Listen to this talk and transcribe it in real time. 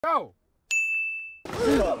Go!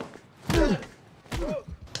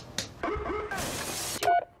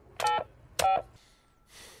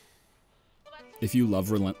 If you love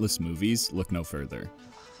relentless movies, look no further.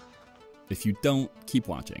 If you don't, keep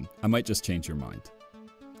watching. I might just change your mind.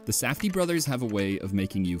 The Safdie brothers have a way of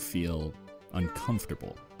making you feel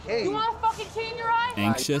uncomfortable. Hey. You want a fucking key in your eye?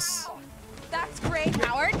 Anxious. That's great,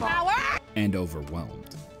 Howard. Howard! And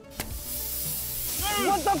overwhelmed.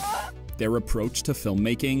 What the f? Their approach to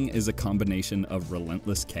filmmaking is a combination of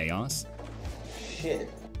relentless chaos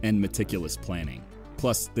and meticulous planning,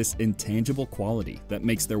 plus this intangible quality that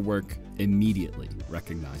makes their work immediately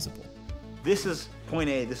recognizable. This is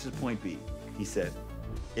point A, this is point B. He said,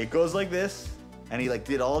 it goes like this, and he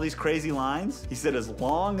did all these crazy lines. He said, as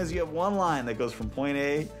long as you have one line that goes from point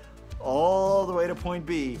A all the way to point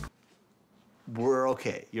B, we're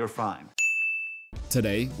okay, you're fine.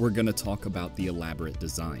 Today, we're gonna talk about the elaborate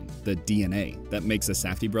design, the DNA that makes a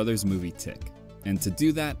Safdie Brothers movie tick. And to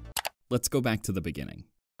do that, let's go back to the beginning.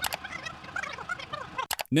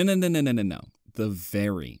 No, the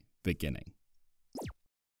very beginning.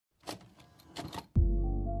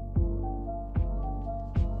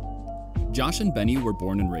 Josh and Benny were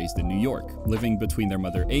born and raised in New York, living between their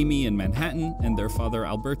mother Amy in Manhattan and their father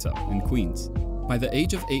Alberto in Queens. By the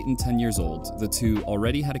age of 8 and 10 years old, the two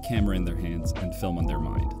already had a camera in their hands and film on their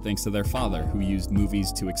mind, thanks to their father, who used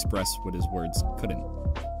movies to express what his words couldn't.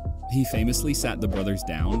 He famously sat the brothers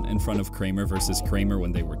down in front of Kramer versus Kramer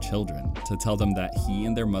when they were children to tell them that he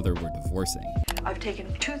and their mother were divorcing. I've taken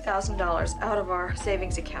 $2,000 out of our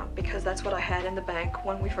savings account because that's what I had in the bank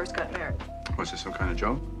when we first got married. Was this some kind of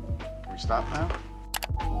joke? Can we stop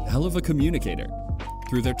now? Hell of a communicator.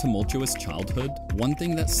 Through their tumultuous childhood, one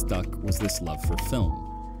thing that stuck was this love for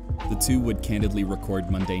film. The two would candidly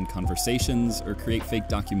record mundane conversations or create fake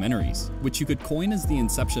documentaries, which you could coin as the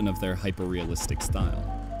inception of their hyper-realistic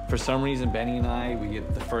style. For some reason, Benny and I,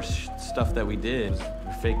 the first stuff that we did was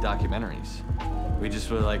fake documentaries. We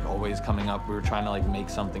just were always coming up, we were trying to make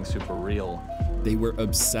something super real. They were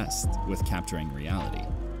obsessed with capturing reality.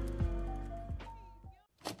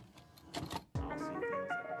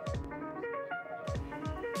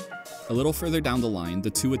 A little further down the line, the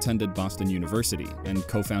two attended Boston University and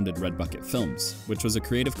co-founded Red Bucket Films, which was a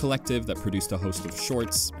creative collective that produced a host of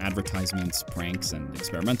shorts, advertisements, pranks, and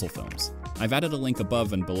experimental films. I've added a link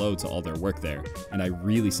above and below to all their work there, and I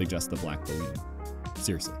really suggest The Black Balloon.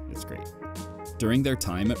 Seriously, it's great. During their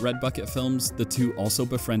time at Red Bucket Films, the two also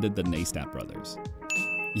befriended the Neistat brothers.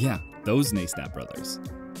 Yeah, those Neistat brothers.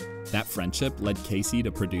 That friendship led Casey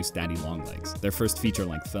to produce Daddy Longlegs, their first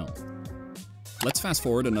feature-length film. Let's fast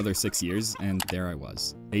forward another 6 years, and there I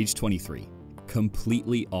was, age 23,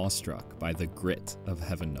 completely awestruck by the grit of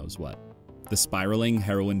Heaven Knows What. The spiraling,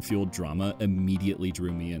 heroin-fueled drama immediately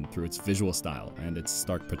drew me in through its visual style and its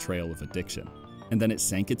stark portrayal of addiction. And then it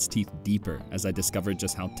sank its teeth deeper as I discovered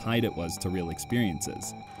just how tied it was to real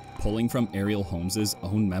experiences, pulling from Ariel Holmes's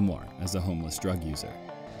own memoir as a homeless drug user.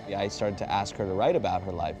 I started to ask her to write about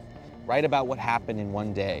her life, write about what happened in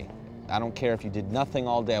one day. I don't care if you did nothing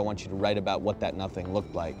all day, I want you to write about what that nothing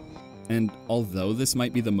looked like. And although this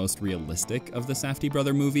might be the most realistic of the Safdie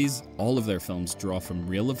brother movies, all of their films draw from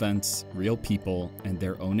real events, real people, and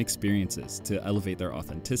their own experiences to elevate their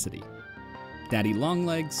authenticity. Daddy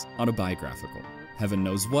Longlegs, autobiographical. Heaven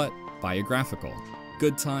Knows What, biographical.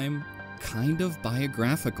 Good Time, kind of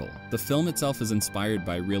biographical. The film itself is inspired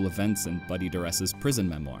by real events in Buddy Duress's prison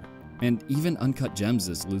memoir. And even Uncut Gems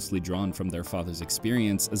is loosely drawn from their father's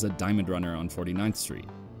experience as a diamond runner on 49th Street.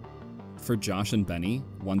 For Josh and Benny,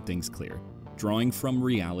 one thing's clear. Drawing from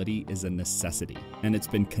reality is a necessity, and it's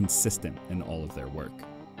been consistent in all of their work.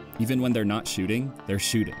 Even when they're not shooting, they're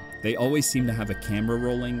shooting. They always seem to have a camera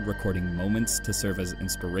rolling, recording moments to serve as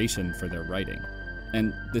inspiration for their writing.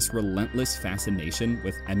 And this relentless fascination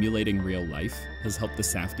with emulating real life has helped the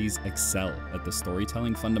Safdies excel at the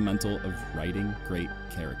storytelling fundamental of writing great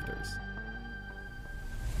characters.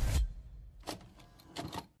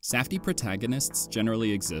 Safdie protagonists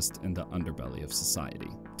generally exist in the underbelly of society,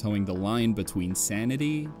 towing the line between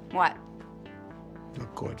sanity... What?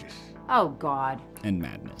 Look gorgeous. Oh, God. ...and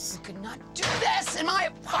madness. You could not do this in my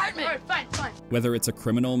apartment! All right, fine. Whether it's a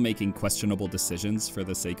criminal making questionable decisions for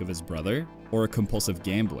the sake of his brother, or a compulsive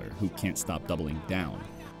gambler who can't stop doubling down,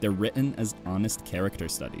 they're written as honest character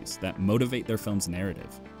studies that motivate their film's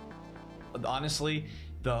narrative. Honestly,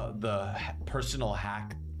 the personal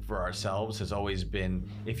hack for ourselves has always been,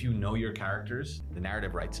 if you know your characters, the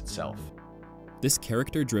narrative writes itself. This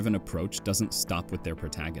character-driven approach doesn't stop with their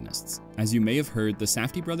protagonists. As you may have heard, the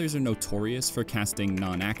Safdie brothers are notorious for casting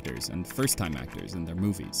non-actors and first-time actors in their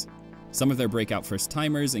movies. Some of their breakout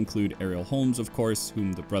first-timers include Ariel Holmes, of course,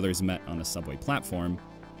 whom the brothers met on a subway platform,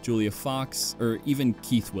 Julia Fox, or even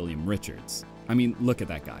Keith William Richards. I mean, look at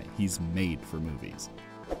that guy, he's made for movies.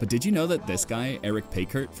 But did you know that this guy, Eric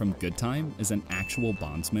Pakert from Good Time, is an actual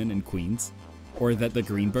bondsman in Queens? Or that the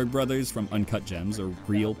Greenberg brothers from Uncut Gems are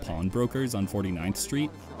real pawnbrokers on 49th Street?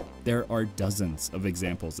 There are dozens of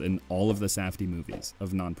examples in all of the Safdie movies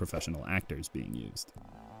of non-professional actors being used.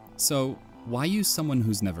 So, why use someone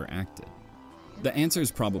who's never acted? The answer is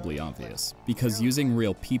probably obvious, because using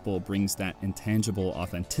real people brings that intangible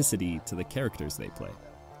authenticity to the characters they play.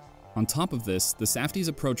 On top of this, the Safdies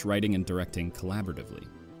approach writing and directing collaboratively.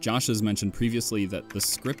 Josh has mentioned previously that the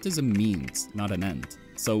script is a means, not an end,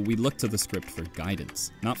 so we look to the script for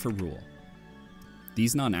guidance, not for rule.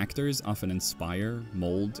 These non-actors often inspire,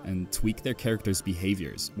 mold, and tweak their characters'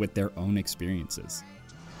 behaviors with their own experiences.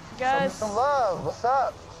 Guys, some love. What's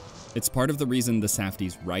up? It's part of the reason the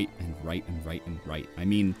Safdies write and write and write and write. I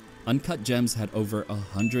mean, Uncut Gems had over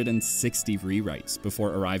 160 rewrites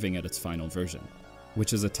before arriving at its final version,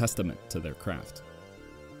 which is a testament to their craft.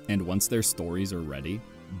 And once their stories are ready,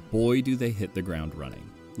 boy do they hit the ground running.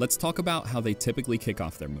 Let's talk about how they typically kick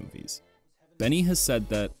off their movies. Benny has said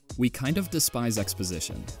that we kind of despise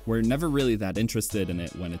exposition. We're never really that interested in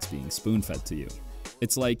it when it's being spoon-fed to you.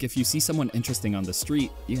 It's like if you see someone interesting on the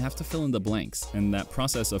street, you have to fill in the blanks, and that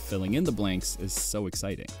process of filling in the blanks is so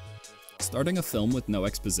exciting. Starting a film with no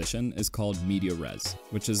exposition is called media res,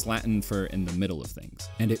 which is Latin for in the middle of things,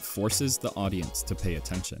 and it forces the audience to pay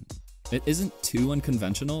attention. It isn't too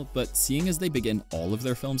unconventional, but seeing as they begin all of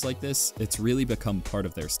their films like this, it's really become part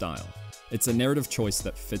of their style. It's a narrative choice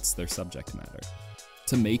that fits their subject matter.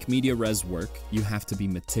 To make media res work, you have to be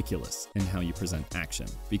meticulous in how you present action,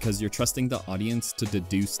 because you're trusting the audience to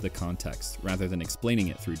deduce the context rather than explaining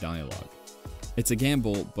it through dialogue. It's a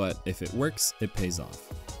gamble, but if it works, it pays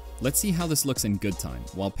off. Let's see how this looks in Good Time,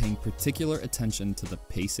 while paying particular attention to the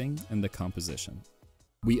pacing and the composition.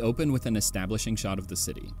 We open with an establishing shot of the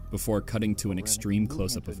city, before cutting to an extreme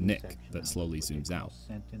close-up of Nick that slowly zooms out.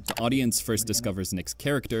 The audience first discovers Nick's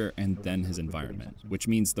character and then his environment, which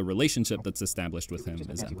means the relationship that's established with him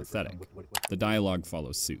is empathetic. The dialogue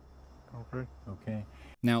follows suit. Okay.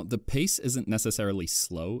 Now, the pace isn't necessarily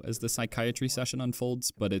slow as the psychiatry session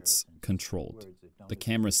unfolds, but it's controlled. The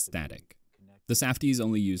camera's static. The Safdies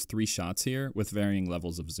only use 3 shots here with varying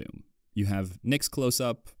levels of zoom. You have Nick's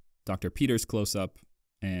close-up, Dr. Peter's close-up,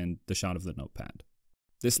 and the shot of the notepad.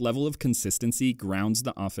 This level of consistency grounds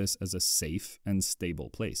the office as a safe and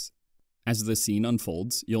stable place. As the scene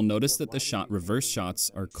unfolds, you'll notice that the shot reverse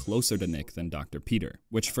shots are closer to Nick than Dr. Peter,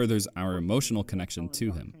 which furthers our emotional connection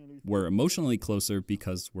to him. We're emotionally closer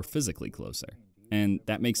because we're physically closer, and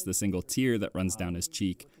that makes the single tear that runs down his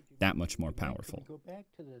cheek that much more powerful.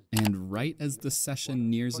 And right as the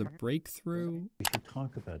session nears a breakthrough, We should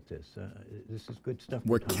talk about this. This is good stuff.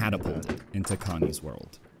 we're catapulted into Connie's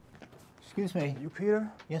world. Excuse me. You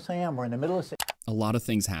Peter? Yes, I am. We're in the middle of... A lot of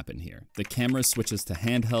things happen here. The camera switches to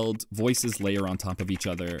handheld, voices layer on top of each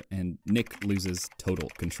other, and Nick loses total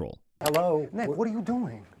control. Hello? Nick, what are you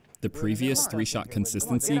doing? The previous 3-shot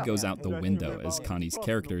consistency goes out the window as Connie's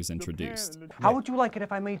character is introduced. How would you like it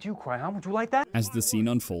if I made you cry, huh? Would you like that? As the scene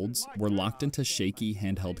unfolds, we're locked into shaky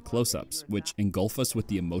handheld close-ups, which engulf us with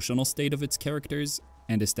the emotional state of its characters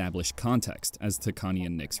and establish context as to Connie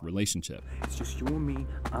and Nick's relationship. It's just you and me.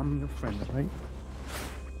 I'm your friend, right?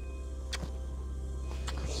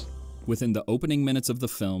 Within the opening minutes of the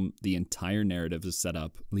film, the entire narrative is set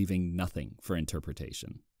up, leaving nothing for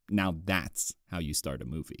interpretation. Now that's how you start a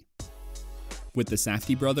movie. With the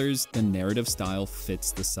Safdie brothers, the narrative style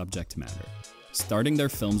fits the subject matter. Starting their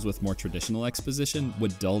films with more traditional exposition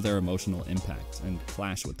would dull their emotional impact and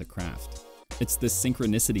clash with the craft. It's this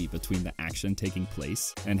synchronicity between the action taking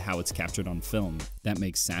place and how it's captured on film that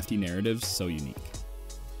makes Safdie narratives so unique.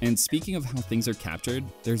 And speaking of how things are captured,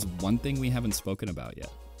 there's one thing we haven't spoken about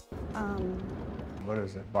yet. What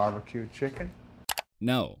is it, barbecue chicken?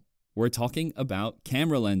 No, we're talking about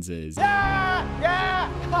camera lenses. Oh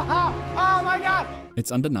my God!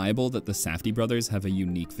 It's undeniable that the Safdie brothers have a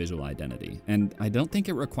unique visual identity, and I don't think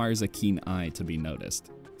it requires a keen eye to be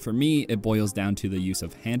noticed. For me, it boils down to the use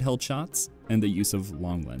of handheld shots and the use of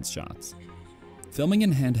long lens shots. Filming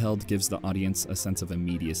in handheld gives the audience a sense of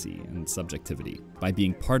immediacy and subjectivity by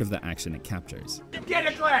being part of the action it captures.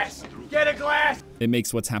 Get a glass! Get a glass! It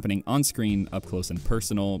makes what's happening on screen up close and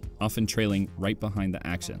personal, often trailing right behind the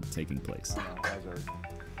action taking place.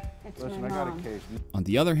 Listen, I got a case. On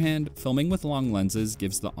the other hand, filming with long lenses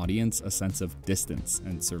gives the audience a sense of distance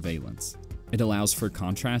and surveillance. It allows for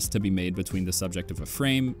contrast to be made between the subject of a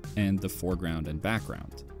frame and the foreground and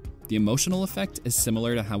background. The emotional effect is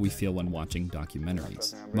similar to how we feel when watching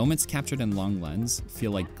documentaries. Moments captured in long lens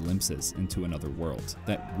feel like glimpses into another world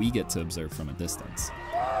that we get to observe from a distance.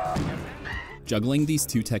 Juggling these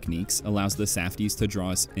two techniques allows the Safdies to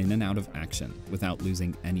draw us in and out of action without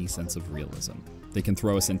losing any sense of realism. They can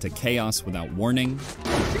throw us into chaos without warning,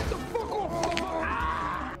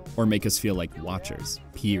 or make us feel like watchers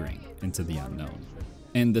peering into the unknown.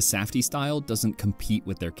 And the Safdie style doesn't compete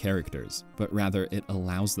with their characters, but rather it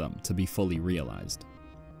allows them to be fully realized.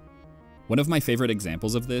 One of my favorite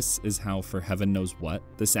examples of this is how, for heaven knows what,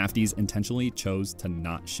 the Safdies intentionally chose to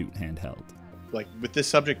not shoot handheld. Like, with this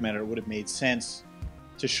subject matter, it would have made sense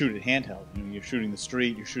to shoot it handheld. You know, you're shooting the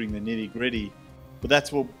street, you're shooting the nitty-gritty, but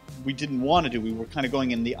that's what we didn't want to do. We were kind of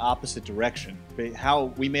going in the opposite direction.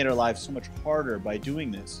 How we made our lives so much harder by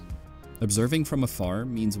doing this. Observing from afar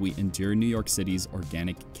means we endure New York City's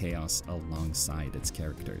organic chaos alongside its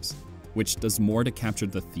characters, which does more to capture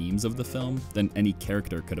the themes of the film than any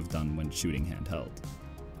character could have done when shooting handheld.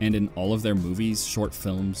 And in all of their movies, short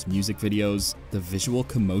films, music videos, the visual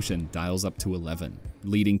commotion dials up to 11,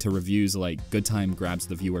 leading to reviews like Good Time grabs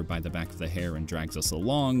the viewer by the back of the hair and drags us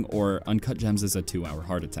along, or Uncut Gems is a 2-hour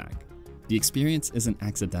heart attack. The experience isn't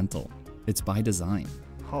accidental, it's by design.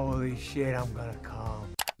 Holy shit, I'm gonna come.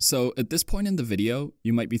 So at this point in the video,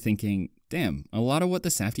 you might be thinking, damn, a lot of what the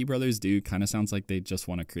Safdie brothers do kind of sounds like they just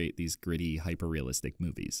want to create these gritty, hyper-realistic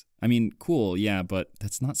movies. I mean, cool, yeah, but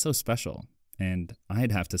that's not so special. And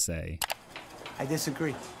I'd have to say, I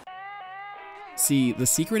disagree. See, the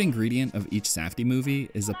secret ingredient of each Safdie movie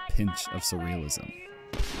is a pinch of surrealism.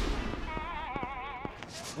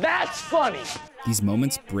 That's funny! These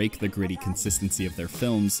moments break the gritty consistency of their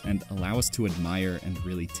films and allow us to admire and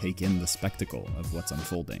really take in the spectacle of what's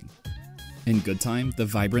unfolding. In Good Time, the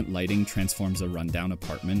vibrant lighting transforms a rundown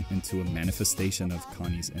apartment into a manifestation of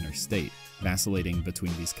Connie's inner state, vacillating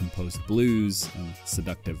between these composed blues and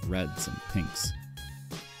seductive reds and pinks.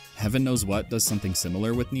 Heaven Knows What does something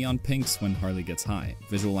similar with neon pinks when Harley gets high,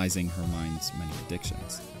 visualizing her mind's many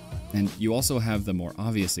addictions. And you also have the more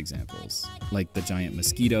obvious examples, like the giant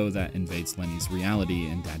mosquito that invades Lenny's reality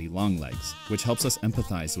in Daddy Longlegs, which helps us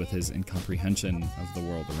empathize with his incomprehension of the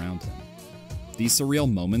world around him. These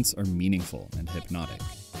surreal moments are meaningful and hypnotic.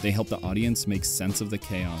 They help the audience make sense of the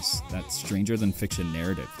chaos, that stranger-than-fiction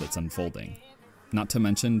narrative that's unfolding. Not to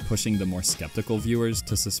mention pushing the more skeptical viewers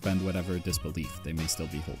to suspend whatever disbelief they may still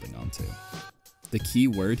be holding onto. The key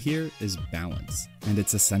word here is balance, and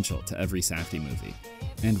it's essential to every Safdie movie.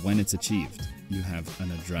 And when it's achieved, you have an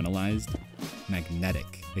adrenalized,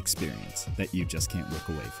 magnetic experience that you just can't look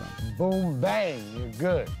away from. Boom, bang, you're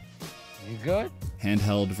good. You good?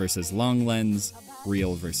 Handheld versus long lens,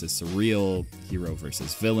 real versus surreal, hero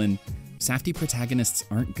versus villain. Safdie protagonists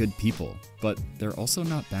aren't good people, but they're also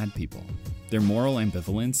not bad people. Their moral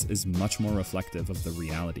ambivalence is much more reflective of the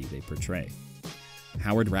reality they portray.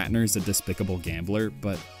 Howard Ratner's a despicable gambler,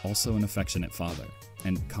 but also an affectionate father.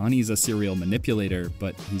 And Connie's a serial manipulator,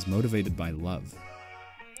 but he's motivated by love.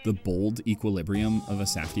 The bold equilibrium of a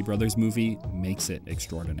Safdie Brothers movie makes it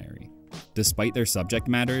extraordinary. Despite their subject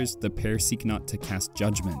matters, the pair seek not to cast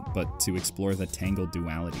judgment, but to explore the tangled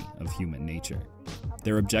duality of human nature.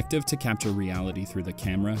 Their objective to capture reality through the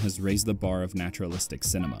camera has raised the bar of naturalistic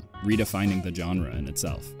cinema, redefining the genre in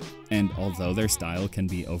itself. And although their style can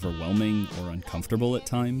be overwhelming or uncomfortable at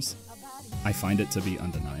times, I find it to be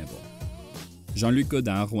undeniable. Jean-Luc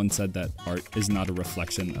Godard once said that art is not a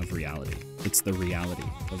reflection of reality, it's the reality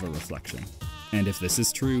of a reflection. And if this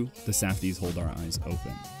is true, the Safdies hold our eyes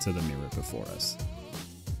open to the mirror before us.